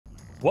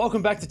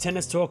Welcome back to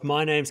Tennis Talk.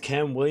 My name's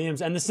Cam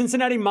Williams, and the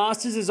Cincinnati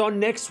Masters is on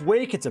next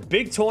week. It's a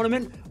big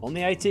tournament on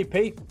the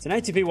ATP. It's an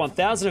ATP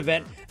 1000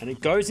 event, and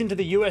it goes into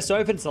the US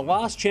Open. It's the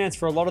last chance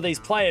for a lot of these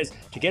players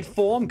to get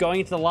form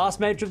going into the last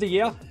major of the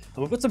year. And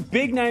we've got some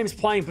big names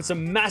playing, but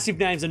some massive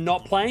names are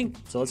not playing.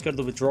 So let's go to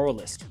the withdrawal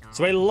list.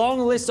 So a long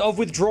list of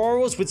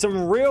withdrawals with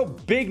some real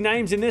big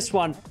names in this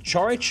one.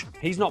 Coric,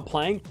 he's not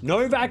playing.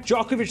 Novak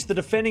Djokovic, the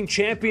defending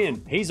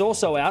champion, he's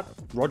also out.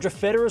 Roger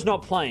Federer's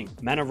not playing.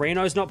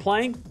 Manarino's not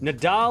playing.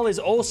 Nadal is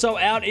also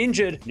out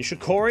injured.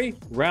 Nishikori,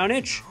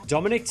 Raonic,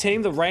 Dominic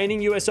Thiem, the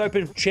reigning US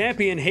Open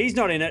champion, he's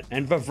not in it.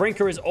 And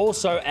Wawrinka is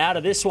also out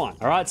of this one.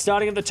 All right,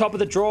 starting at the top of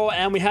the draw,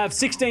 and we have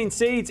 16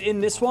 seeds in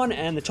this one,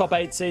 and the top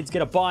 8 seeds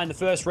get a bye in the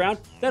first round.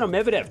 Then on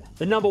Medvedev,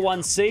 the number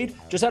 1 seed,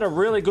 just had a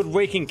really good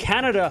week in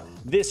Canada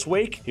this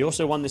week. He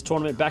also won this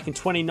tournament back in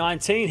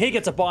 2019. He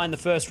gets a bye in the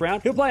first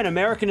round. He'll play an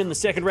American in the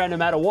second round no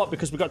matter what,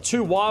 because we've got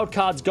 2 wild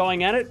cards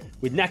going at it,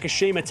 with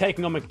Nakashima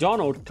taking on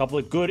McDonald. A couple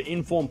of good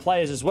informed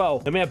players as well.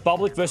 Then we have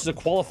Bublik versus a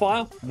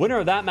qualifier. Winner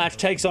of that match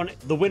takes on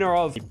the winner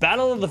of the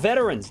Battle of the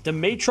Veterans.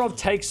 Dimitrov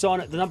takes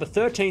on the number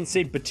 13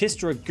 seed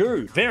Batista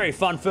Agut. Very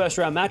fun first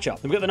round matchup.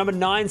 Then we've got the number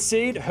 9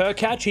 seed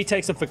Hurkacz. He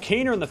takes on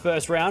Fokina in the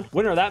first round.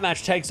 Winner of that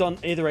match takes on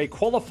either a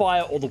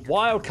qualifier or the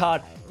wild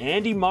card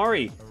Andy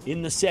Murray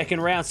in the second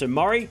round. So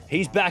Murray,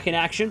 he's back in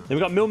action. Then we've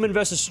got Millman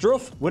versus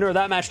Struff. Winner of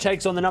that match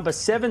takes on the number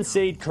 7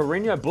 seed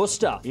Carreño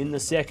Busta in the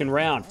second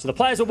round. So the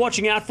players we're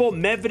watching out for,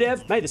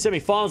 Medvedev made the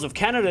semifinals of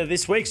Canada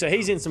this week, so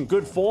he's in some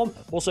good form.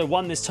 Also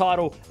won this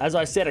title, as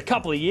I said, a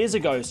couple of years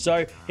ago,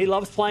 so he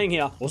loves playing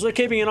here. Also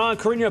keeping an eye on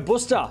Carreño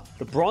Busta,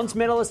 the bronze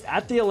medalist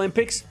at the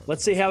Olympics.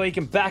 Let's see how he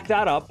can back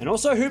that up. And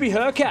also Hubie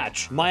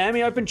Hurkacz,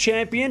 Miami Open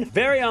champion.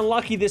 Very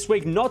unlucky this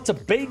week not to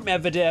beat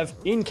Medvedev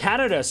in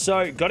Canada,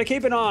 so got to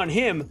keep an eye on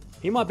him.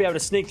 He might be able to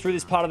sneak through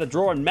this part of the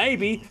draw and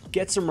maybe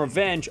get some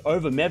revenge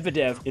over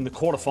Medvedev in the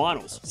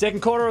quarterfinals.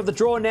 Second quarter of the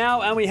draw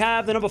now, and we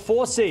have the number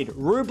 4 seed,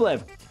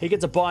 Rublev. He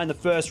gets a bye in the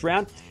first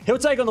round. He'll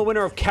take on the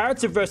winner of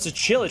Karatsev versus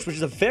Cilic, which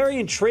is a very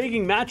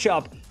intriguing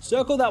matchup.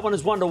 Circle that one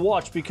as one to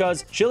watch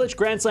because Cilic,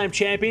 Grand Slam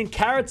champion,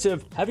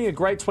 Karatsev having a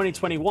great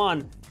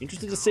 2021.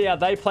 Interested to see how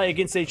they play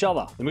against each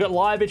other. Then we've got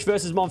Lajovic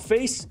versus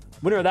Monfils.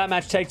 Winner of that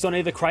match takes on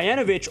either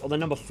Krajinovic or the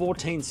number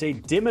 14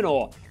 seed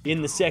Dimonor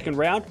in the second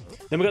round.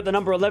 Then we've got the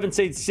number 11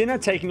 seed Sinner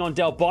taking on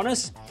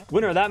Delbonis.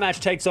 Winner of that match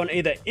takes on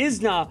either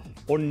Isner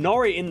or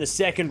Norrie in the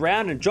second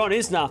round. And John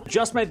Isner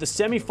just made the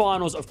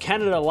semifinals of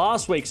Canada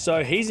last week,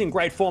 so he's in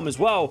great form as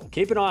well.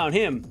 Keep an eye on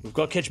him. We've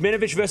got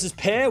Kecmanovic versus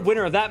Paire.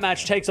 Winner of that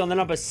match takes on the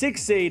number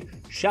 6 seed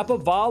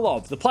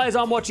Shapovalov. The players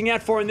I'm watching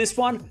out for in this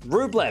one,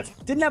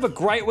 Rublev. Didn't have a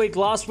great week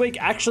last week.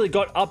 Actually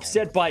got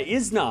upset by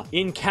Isner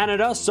in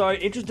Canada, so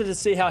interested to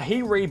see how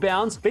he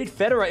rebounds. Beat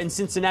Federer in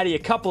Cincinnati a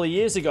couple of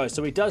years ago,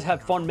 so he does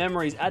have fond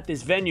memories at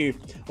this venue.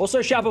 Also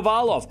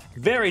Shapovalov,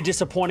 very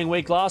disappointing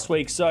week last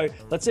week, so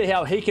let's see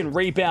how he can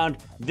rebound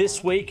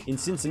this week in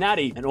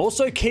Cincinnati. And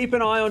also keep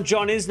an eye on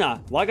John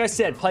Isner. Like I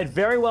said, played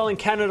very well in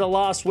Canada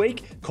last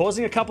week,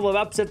 causing a couple of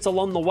upsets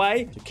along the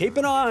way. So keep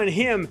an eye on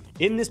him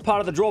in this part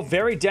of the draw.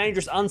 Very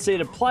dangerous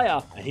unseeded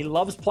player, and he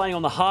loves playing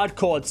on the hard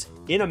courts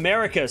in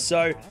America,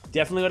 so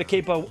definitely got to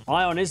keep an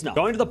eye on Isner.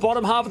 Going to the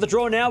bottom half of the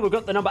draw now, we've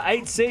got the number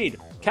 8 seed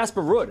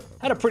Casper Ruud.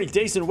 Had a pretty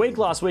decent week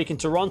last week in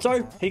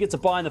Toronto. He gets a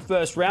bye in the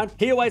first round.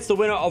 He awaits the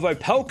winner of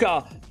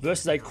Opelka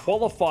versus a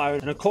qualifier.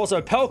 And of course,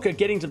 Opelka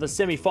getting to the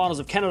semifinals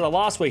of Canada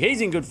last week.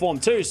 He's in good form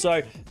too,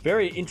 so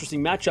very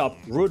interesting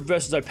matchup. Ruud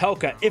versus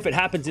Opelka if it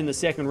happens in the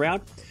second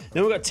round.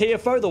 Then we've got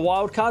TFO, the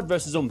wild card,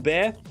 versus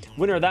Humbert.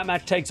 Winner of that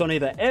match takes on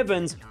either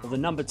Evans or the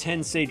number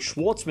 10 seed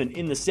Schwartzman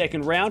in the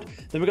second round.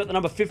 Then we've got the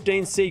number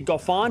 15 seed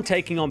Goffin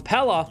taking on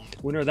Pella.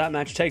 Winner of that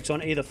match takes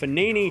on either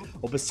Fognini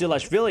or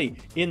Basilashvili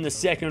in the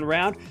second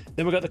round.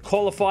 Then we've got the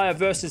qualifier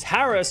versus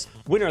Harris.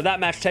 Winner of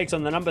that match takes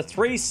on the number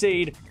 3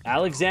 seed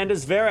Alexander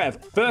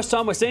Zverev. First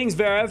time we're seeing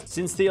Zverev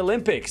since the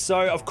Olympics.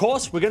 So, of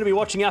course, we're going to be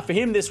watching out for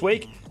him this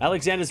week.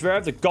 Alexander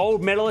Zverev, the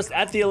gold medalist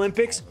at the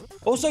Olympics.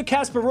 Also,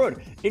 Casper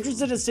Ruud.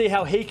 Interested to see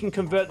how he can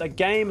convert the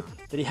game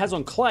that he has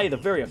on clay, the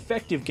very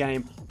effective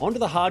game, onto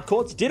the hard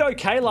courts. Did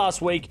okay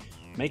last week,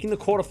 making the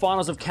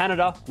quarterfinals of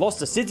Canada. Lost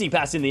to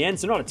Tsitsipas in the end,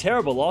 so not a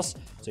terrible loss.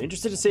 So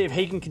interested to see if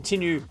he can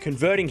continue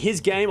converting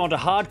his game onto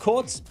hard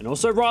courts. And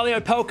also Riley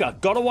Opelka.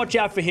 Got to watch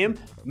out for him.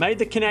 Made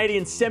the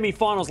Canadian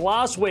semi-finals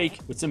last week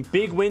with some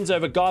big wins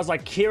over guys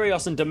like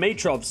Kyrgios and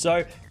Dimitrov.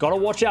 So got to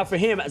watch out for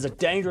him as a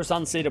dangerous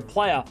unseeded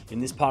player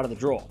in this part of the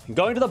draw. And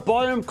going to the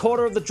bottom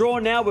quarter of the draw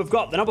now, we've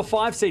got the number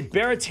 5 seed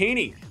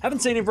Berrettini. Haven't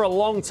seen him for a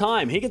long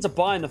time. He gets a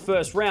bye in the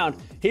first round.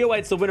 He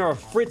awaits the winner of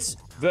Fritz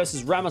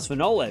versus Ramos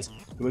Vinoles,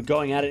 who are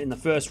going at it in the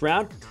first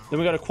round. Then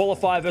we've got a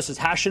qualifier versus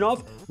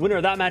Hashanov. Winner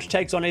of that match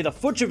takes on either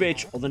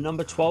Fucsovics or the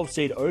number 12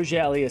 seed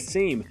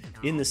Auger-Aliassime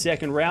in the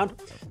second round.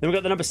 Then we've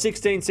got the number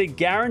 16 seed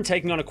Garin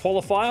taking on a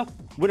qualifier.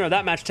 Winner of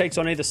that match takes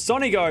on either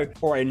Sonigo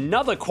or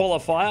another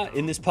qualifier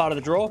in this part of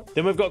the draw.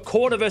 Then we've got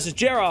Korda versus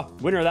Jera.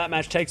 Winner of that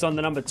match takes on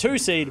the number 2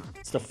 seed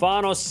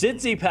Stefanos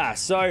Tsitsipas.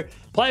 So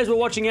players we're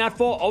watching out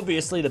for,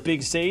 obviously the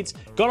big seeds.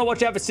 Got to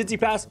watch out for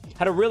Tsitsipas.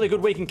 Had a really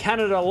good week in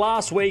Canada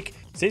last week.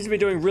 Seems to be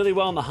doing really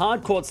well on the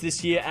hard courts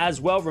this year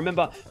as well.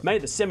 Remember,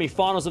 made the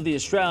semi-finals of the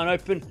Australian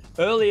Open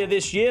earlier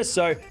this year,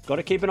 so got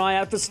to keep an eye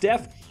out for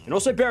Steph. And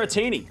also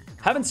Berrettini.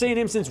 Haven't seen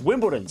him since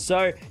Wimbledon,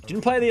 so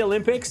didn't play the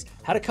Olympics.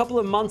 Had a couple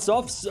of months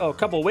off, or a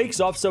couple of weeks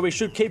off, so we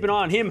should keep an eye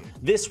on him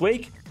this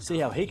week. See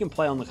how he can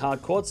play on the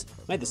hard courts.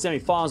 Made the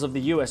semi-finals of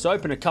the US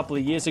Open a couple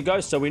of years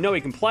ago, so we know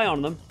he can play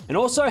on them. And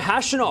also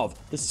Khachanov,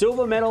 the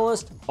silver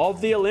medalist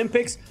of the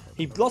Olympics.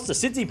 He lost to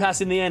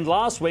Tsitsipas in the end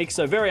last week,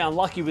 so very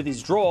unlucky with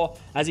his draw,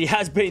 as he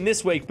has been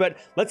this week. But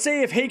let's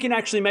see if he can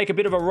actually make a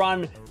bit of a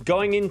run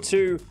going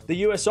into the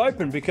US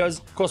Open, because,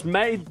 of course,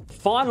 made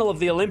final of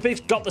the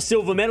Olympics, got the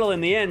silver medal in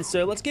the end.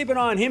 So let's keep an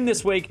eye on him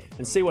this week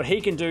and see what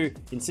he can do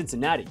in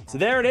Cincinnati. So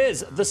there it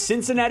is, the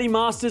Cincinnati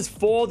Masters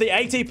for the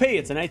ATP.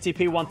 It's an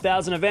ATP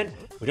 1000 event.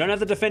 We don't have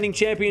the defending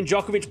champion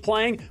Djokovic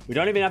playing. We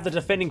don't even have the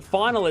defending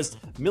finalist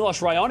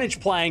Milos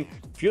Raonic playing.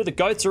 A few of the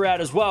GOATs are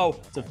out as well.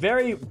 It's a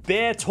very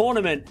bare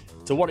tournament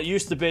to what it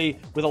used to be,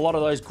 with a lot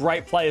of those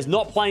great players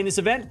not playing this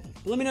event.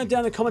 But let me know down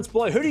in the comments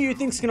below, who do you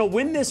think is going to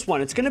win this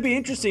one? It's going to be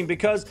interesting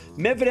because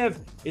Medvedev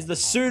is the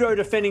pseudo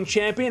defending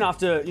champion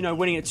after,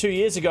 winning it 2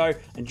 years ago,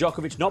 and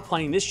Djokovic not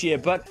playing this year.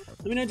 But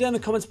let me know down in the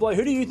comments below,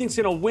 who do you think is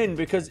going to win,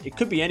 because it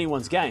could be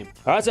anyone's game.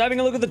 All right, so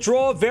having a look at the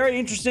draw, very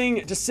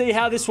interesting to see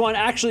how this one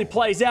actually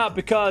plays out,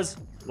 because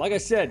like I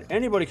said,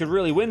 anybody could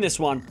really win this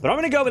one. But I'm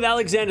going to go with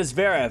Alexander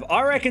Zverev.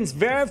 I reckon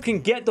Zverev can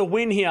get the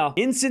win here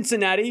in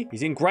Cincinnati.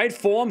 He's in great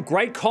form,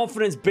 great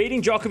confidence,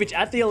 beating Djokovic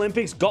at the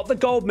Olympics, got the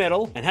gold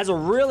medal, and has a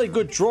really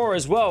good draw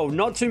as well.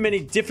 Not too many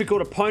difficult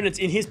opponents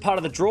in his part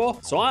of the draw.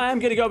 So I am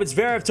going to go with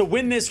Zverev to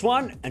win this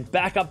one and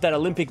back up that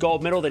Olympic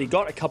gold medal that he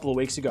got a couple of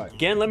weeks ago.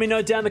 Again, let me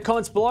know down in the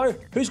comments below,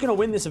 who's going to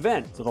win this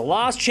event. So the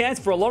last chance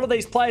for a lot of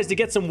these players to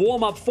get some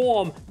warm-up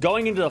form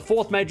going into the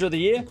fourth major of the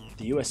year,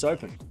 the US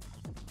Open.